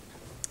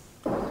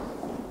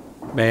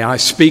May I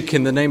speak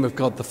in the name of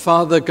God the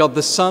Father, God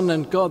the Son,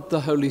 and God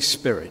the Holy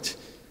Spirit.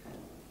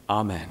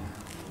 Amen.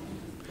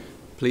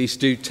 Please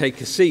do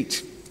take a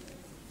seat.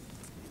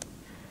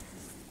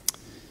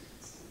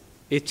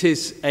 It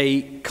is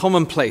a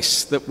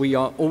commonplace that we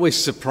are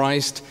always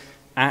surprised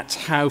at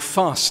how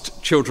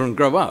fast children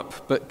grow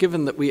up, but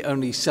given that we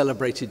only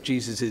celebrated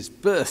Jesus'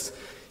 birth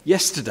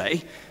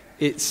yesterday,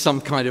 it's some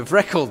kind of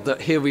record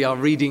that here we are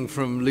reading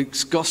from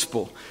Luke's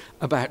Gospel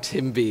about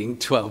him being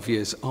 12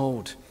 years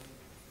old.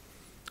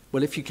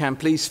 Well, if you can,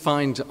 please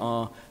find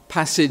our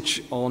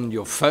passage on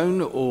your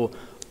phone or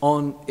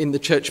in the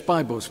church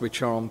Bibles,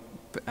 which are on,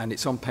 and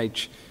it's on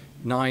page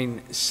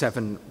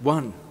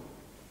 971.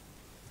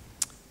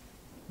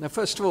 Now,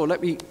 first of all,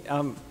 let me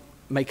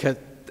make a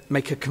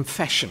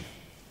confession.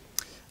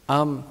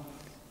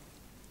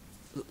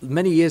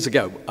 Many years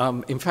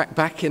ago, in fact,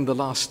 back in the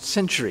last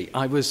century,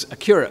 I was a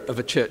curate of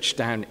a church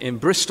down in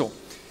Bristol.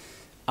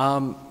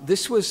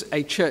 This was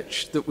a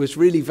church that was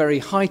really very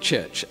high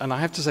church, and I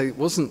have to say it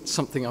wasn't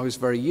something I was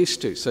very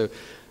used to. So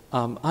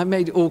I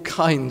made all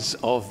kinds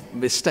of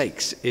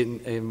mistakes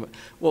in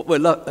what were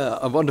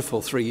a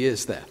wonderful 3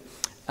 years there.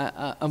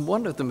 And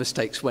one of the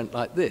mistakes went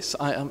like this.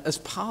 As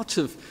part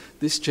of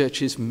this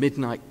church's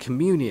midnight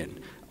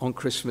communion on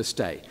Christmas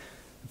Day,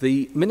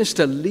 the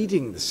minister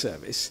leading the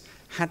service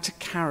had to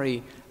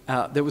carry,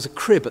 there was a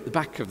crib at the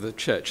back of the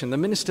church, and the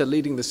minister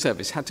leading the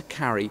service had to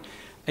carry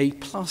a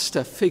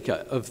plaster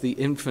figure of the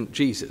infant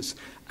Jesus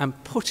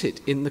and put it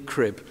in the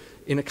crib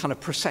in a kind of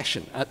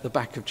procession at the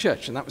back of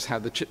church. And that was how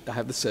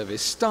the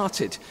service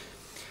started.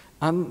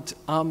 And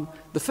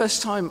the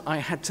first time I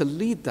had to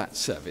lead that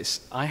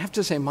service, I have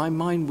to say my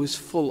mind was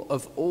full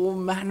of all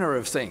manner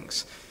of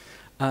things.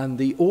 And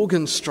the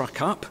organ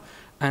struck up,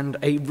 and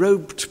a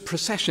robed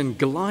procession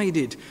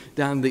glided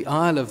down the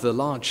aisle of the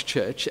large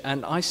church,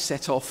 and I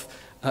set off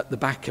at the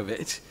back of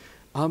it.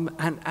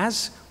 And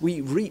as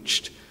we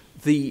reached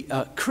the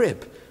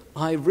crib,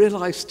 I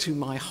realized to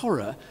my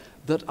horror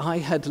that I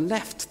had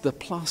left the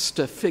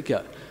plaster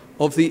figure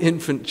of the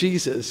infant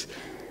Jesus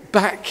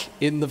back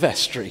in the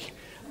vestry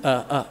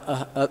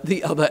at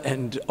the other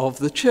end of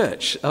the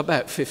church,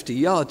 about 50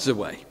 yards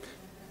away.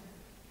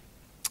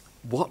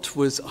 What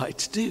was I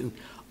to do?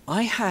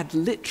 I had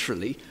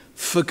literally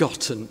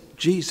forgotten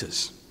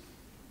Jesus.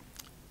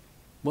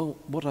 Well,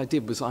 what I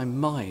did was I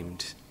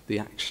mimed the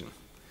action.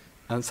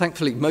 And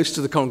thankfully, most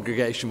of the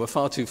congregation were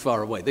far too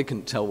far away. They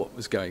couldn't tell what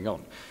was going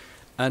on.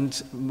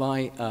 And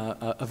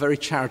a very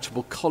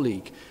charitable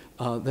colleague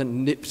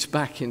then nipped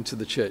back into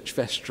the church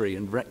vestry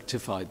and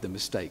rectified the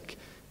mistake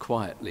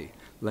quietly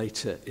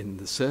later in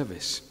the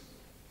service.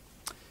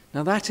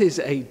 Now, that is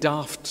a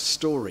daft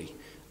story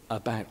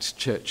about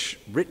church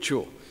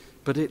ritual,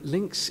 but it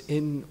links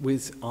in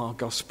with our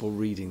gospel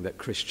reading that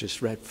Chris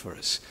just read for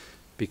us,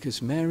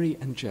 because Mary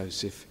and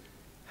Joseph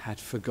had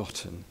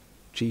forgotten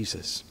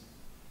Jesus.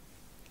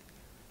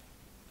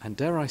 And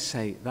dare I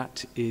say,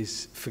 that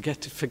is,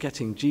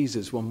 forgetting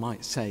Jesus, one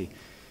might say,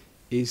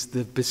 is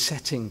the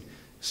besetting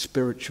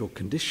spiritual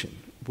condition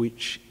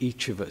which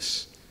each of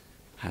us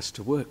has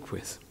to work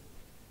with.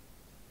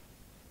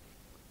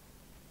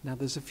 Now,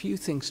 there's a few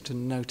things to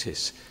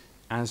notice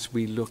as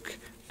we look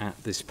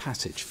at this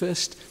passage.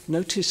 First,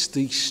 notice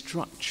the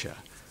structure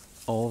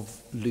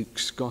of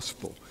Luke's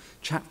Gospel.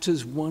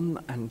 Chapters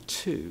 1 and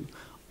 2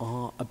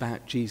 are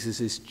about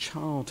Jesus'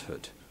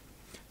 childhood.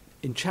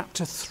 In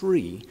chapter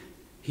 3,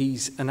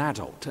 he's an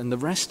adult, and the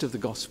rest of the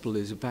gospel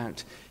is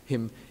about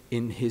him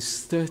in his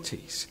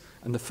 30s.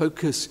 And the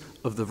focus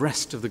of the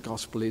rest of the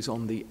gospel is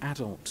on the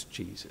adult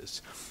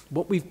Jesus.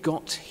 What we've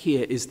got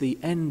here is the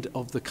end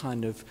of the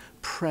kind of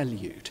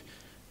prelude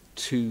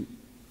to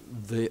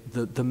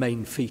the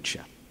main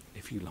feature,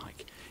 if you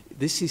like.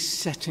 This is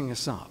setting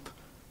us up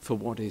for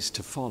what is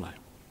to follow.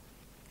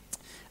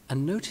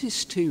 And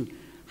notice too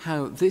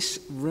how this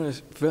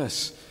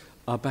verse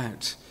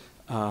about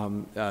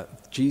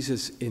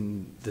Jesus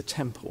in the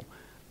temple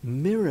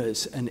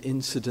mirrors an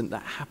incident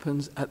that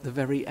happens at the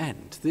very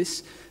end.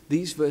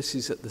 These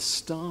verses at the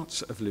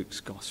start of Luke's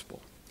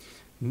Gospel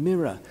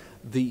mirror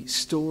the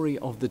story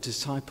of the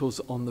disciples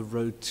on the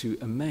road to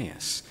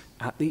Emmaus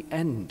at the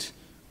end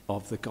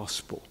of the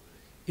Gospel.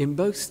 In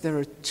both, there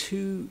are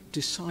two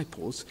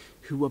disciples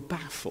who are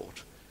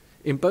baffled.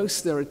 In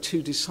both, there are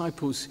two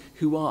disciples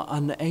who are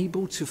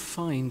unable to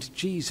find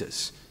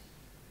Jesus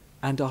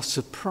and are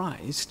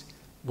surprised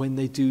when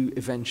they do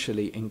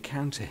eventually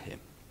encounter him.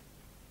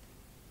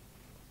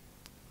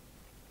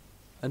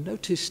 And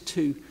notice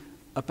too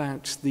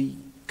about the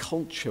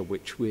culture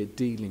which we're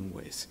dealing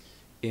with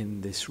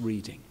in this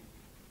reading.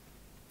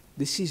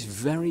 This is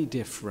very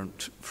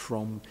different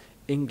from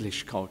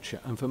English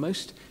culture, and for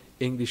most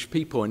English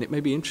people, and it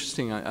may be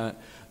interesting,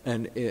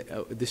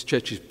 this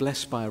church is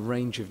blessed by a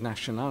range of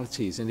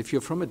nationalities, and if you're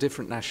from a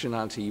different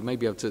nationality, you may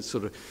be able to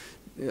sort of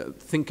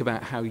think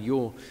about how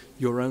your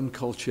own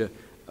culture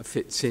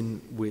fits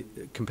in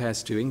with,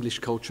 compares to English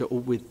culture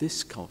or with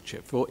this culture.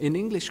 For in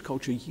English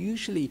culture,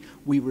 usually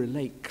we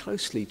relate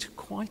closely to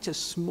quite a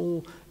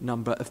small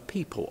number of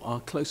people, our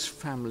close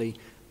family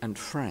and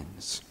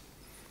friends.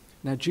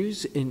 Now,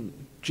 Jews in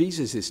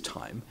Jesus'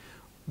 time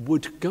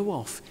would go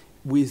off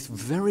with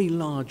very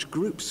large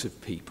groups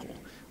of people,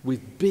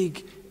 with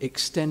big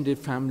extended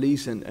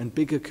families and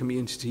bigger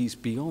communities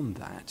beyond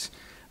that.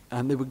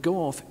 And they would go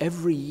off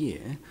every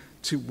year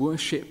to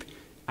worship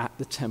at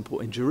the temple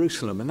in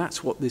Jerusalem. And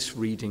that's what this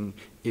reading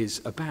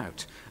is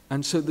about.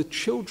 And so the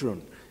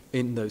children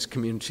in those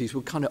communities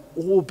would kind of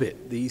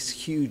orbit these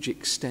huge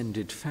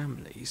extended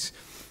families.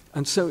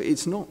 And so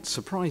it's not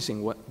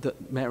surprising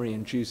that Mary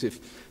and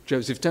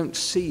Joseph don't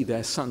see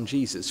their son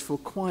Jesus for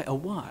quite a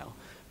while,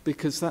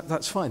 because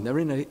that's fine. They're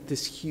in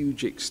this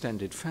huge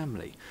extended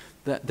family.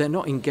 They're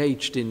not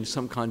engaged in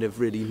some kind of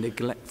really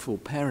neglectful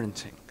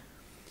parenting.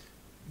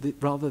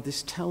 Rather,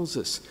 this tells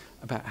us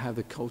about how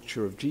the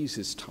culture of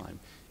Jesus' time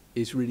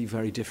is really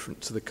very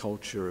different to the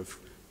culture of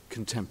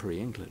contemporary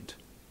England.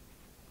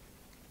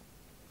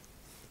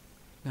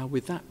 Now,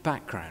 with that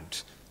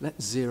background,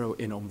 let's zero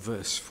in on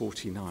verse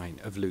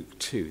 49 of Luke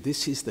 2.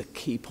 This is the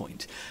key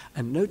point.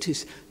 And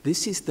notice,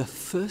 this is the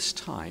first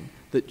time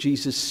that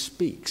Jesus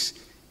speaks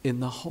in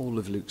the whole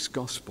of Luke's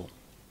gospel.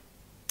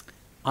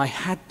 I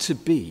had to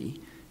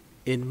be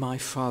in my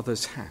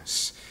Father's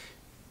house.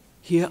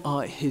 Here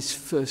are his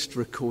first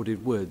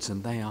recorded words,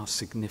 and they are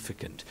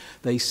significant.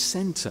 They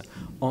center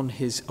on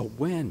his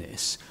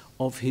awareness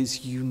of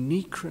his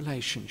unique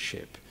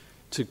relationship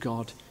to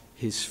God,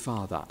 his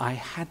Father. I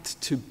had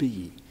to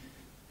be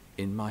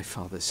in my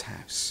Father's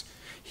house.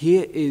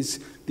 Here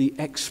is the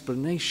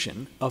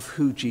explanation of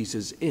who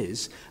Jesus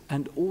is,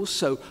 and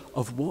also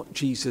of what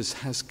Jesus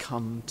has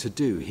come to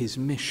do, his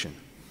mission.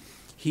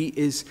 He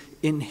is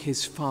in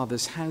his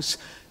Father's house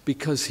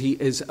because he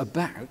is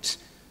about,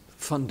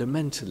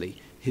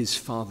 fundamentally, his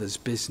Father's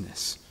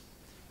business.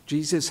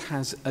 Jesus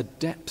has a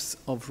depth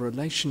of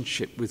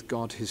relationship with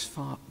God,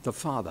 the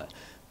Father,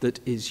 that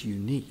is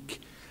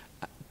unique.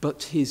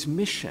 But his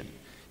mission,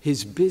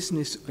 his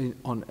business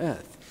on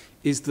earth,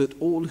 is that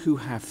all who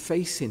have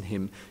faith in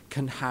him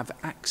can have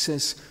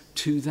access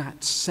to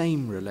that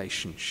same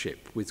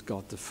relationship with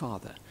God the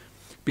Father.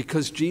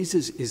 Because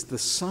Jesus is the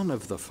Son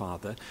of the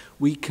Father,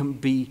 we can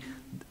be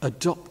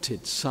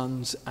adopted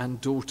sons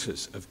and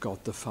daughters of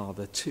God the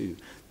Father too.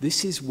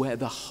 This is where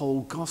the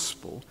whole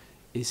gospel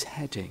is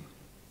heading.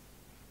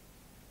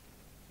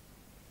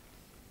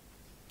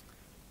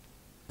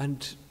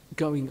 And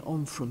going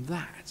on from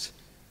that,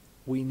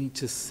 we need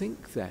to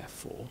think,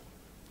 therefore,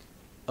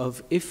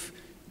 of if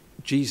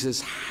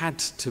Jesus had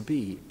to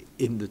be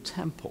in the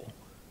temple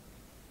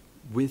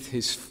with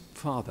his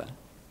Father,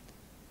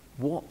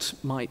 what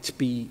might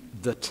be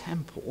the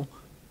temple,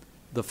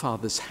 the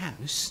Father's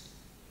house,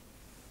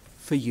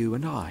 for you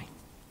and I?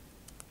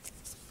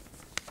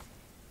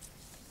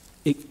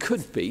 It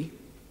could be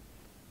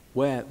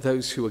where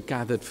those who are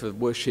gathered for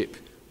worship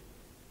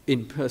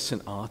in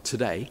person are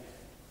today,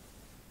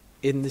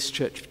 in this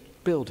church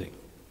building.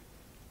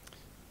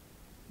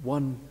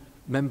 One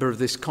member of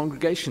this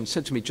congregation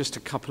said to me just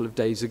a couple of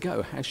days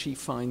ago how she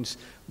finds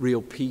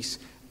real peace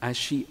as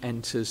she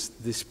enters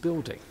this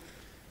building.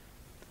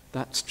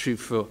 That's true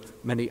for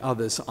many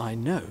others I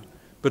know.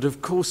 But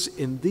of course,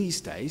 in these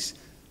days,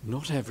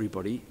 not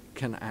everybody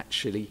can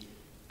actually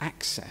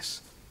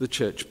access the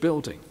church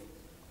building.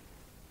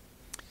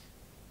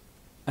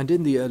 And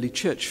in the early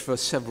church, for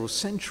several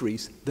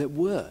centuries, there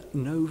were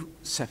no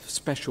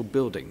special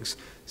buildings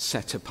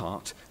set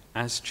apart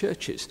as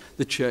churches.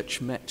 The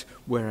church met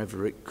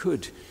wherever it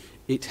could.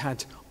 It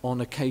had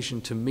on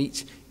occasion to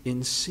meet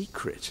in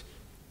secret.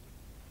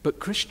 But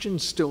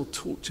Christians still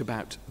talked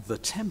about the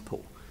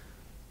temple.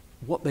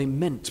 What they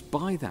meant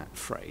by that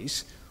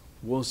phrase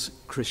was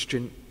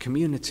Christian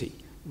community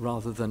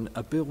rather than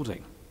a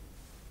building.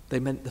 They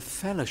meant the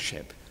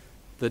fellowship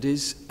that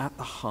is at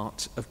the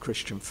heart of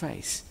Christian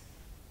faith.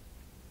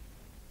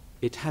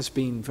 It has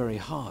been very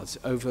hard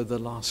over the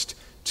last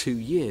 2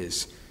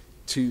 years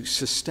to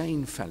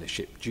sustain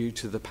fellowship due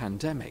to the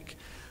pandemic.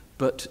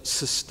 But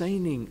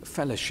sustaining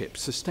fellowship,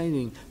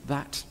 sustaining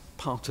that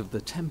part of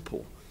the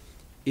temple,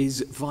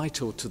 is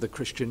vital to the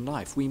Christian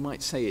life. We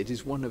might say it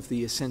is one of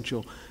the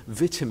essential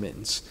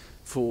vitamins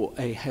for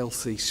a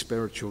healthy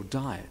spiritual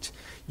diet.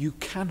 You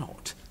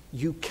cannot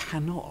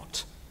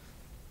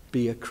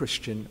be a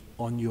Christian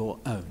on your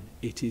own.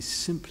 It is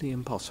simply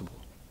impossible.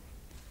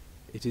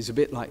 It is a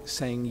bit like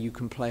saying you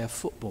can play a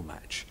football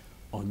match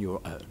on your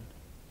own.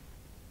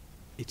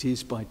 It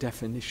is by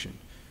definition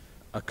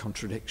a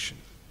contradiction.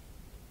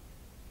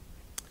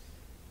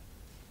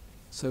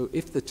 So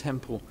if the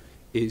temple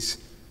is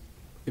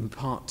in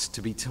part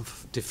to be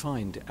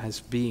defined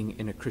as being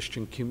in a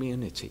Christian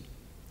community,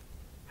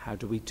 how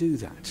do we do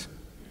that?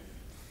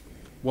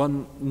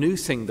 One new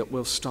thing that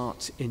will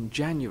start in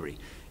January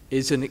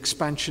is an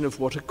expansion of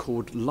what are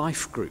called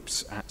life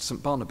groups at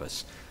St.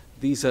 Barnabas.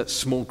 These are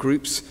small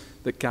groups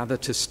that gather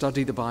to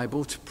study the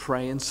Bible, to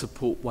pray and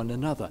support one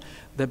another.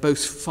 They're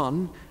both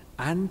fun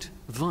and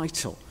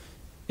vital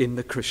in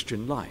the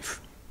Christian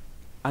life.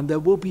 And there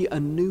will be a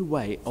new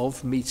way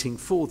of meeting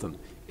for them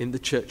in the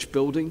church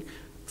building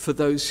for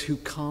those who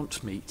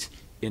can't meet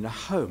in a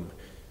home,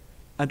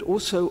 and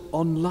also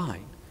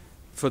online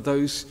for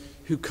those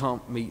who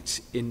can't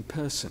meet in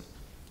person.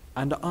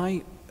 And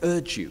I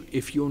urge you,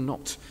 if you're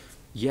not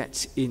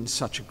yet in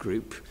such a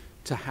group,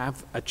 to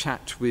have a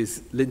chat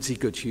with Lindsay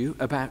Goodhue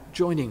about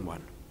joining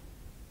one.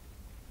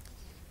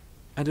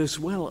 And as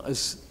well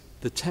as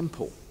the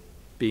temple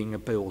being a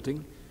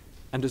building,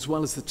 and as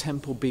well as the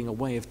temple being a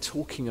way of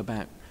talking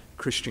about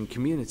Christian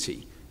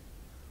community,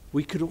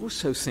 we could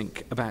also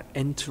think about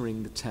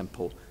entering the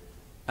temple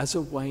as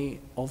a way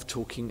of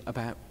talking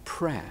about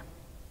prayer.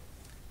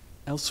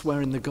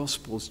 Elsewhere in the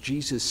Gospels,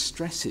 Jesus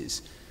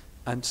stresses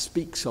and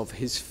speaks of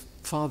his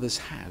Father's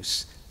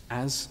house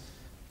as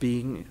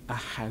being a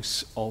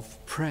house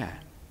of prayer.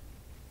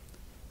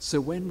 So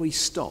when we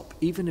stop,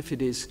 even if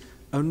it is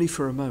only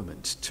for a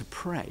moment, to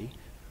pray,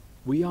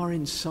 we are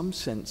in some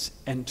sense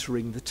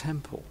entering the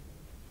temple.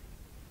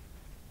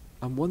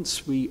 And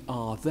once we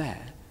are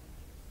there,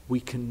 we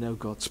can know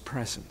God's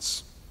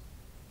presence.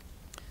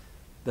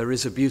 There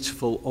is a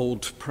beautiful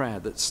old prayer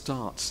that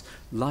starts,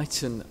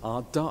 "Lighten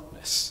our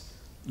darkness,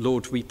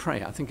 Lord, we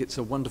pray." I think it's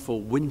a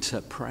wonderful winter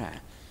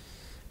prayer.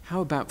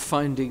 How about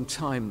finding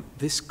time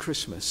this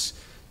Christmas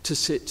to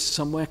sit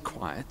somewhere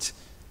quiet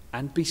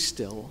and be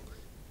still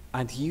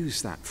and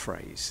use that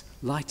phrase,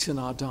 "Lighten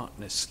our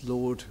darkness,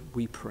 Lord,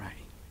 we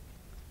pray."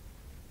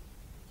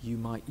 You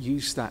might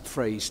use that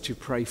phrase to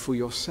pray for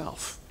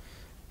yourself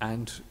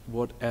and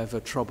whatever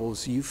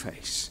troubles you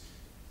face.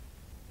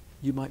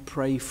 You might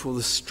pray for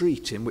the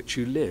street in which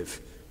you live,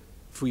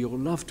 for your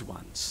loved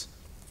ones,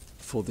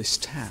 for this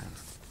town.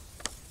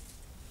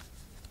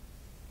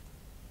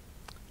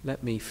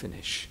 Let me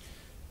finish.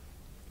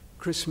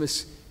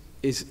 Christmas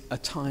is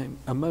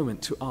a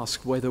moment to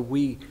ask whether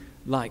we,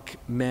 like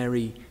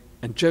Mary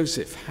and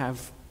Joseph,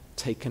 have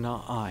taken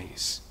our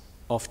eyes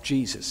off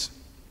Jesus.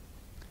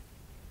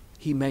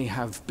 He may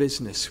have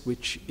business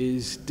which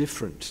is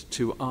different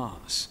to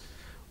ours,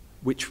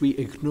 which we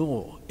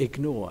ignore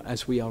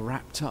as we are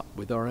wrapped up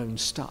with our own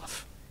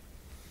stuff.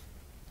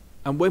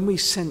 And when we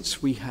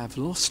sense we have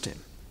lost him,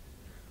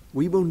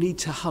 we will need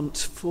to hunt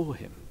for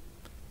him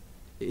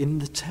in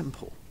the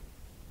temple.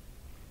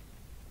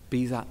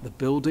 Be that the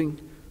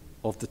building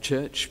of the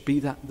church, be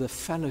that the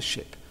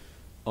fellowship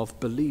of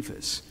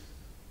believers,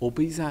 or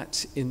be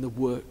that in the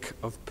work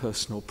of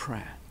personal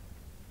prayer.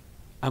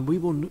 And we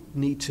will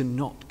need to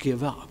not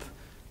give up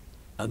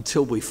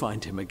until we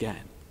find him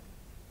again.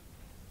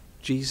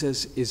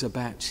 Jesus is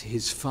about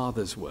his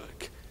Father's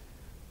work,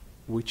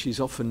 which is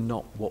often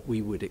not what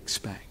we would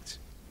expect.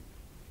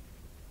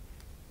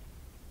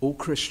 All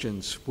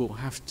Christians will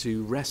have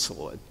to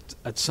wrestle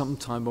at some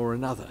time or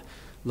another,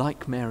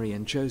 like Mary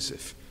and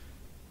Joseph,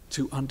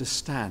 to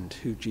understand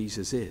who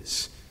Jesus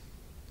is.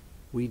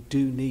 We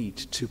do need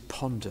to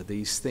ponder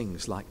these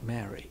things like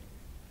Mary.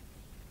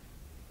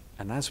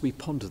 And as we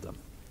ponder them,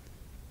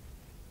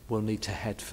 we'll need to head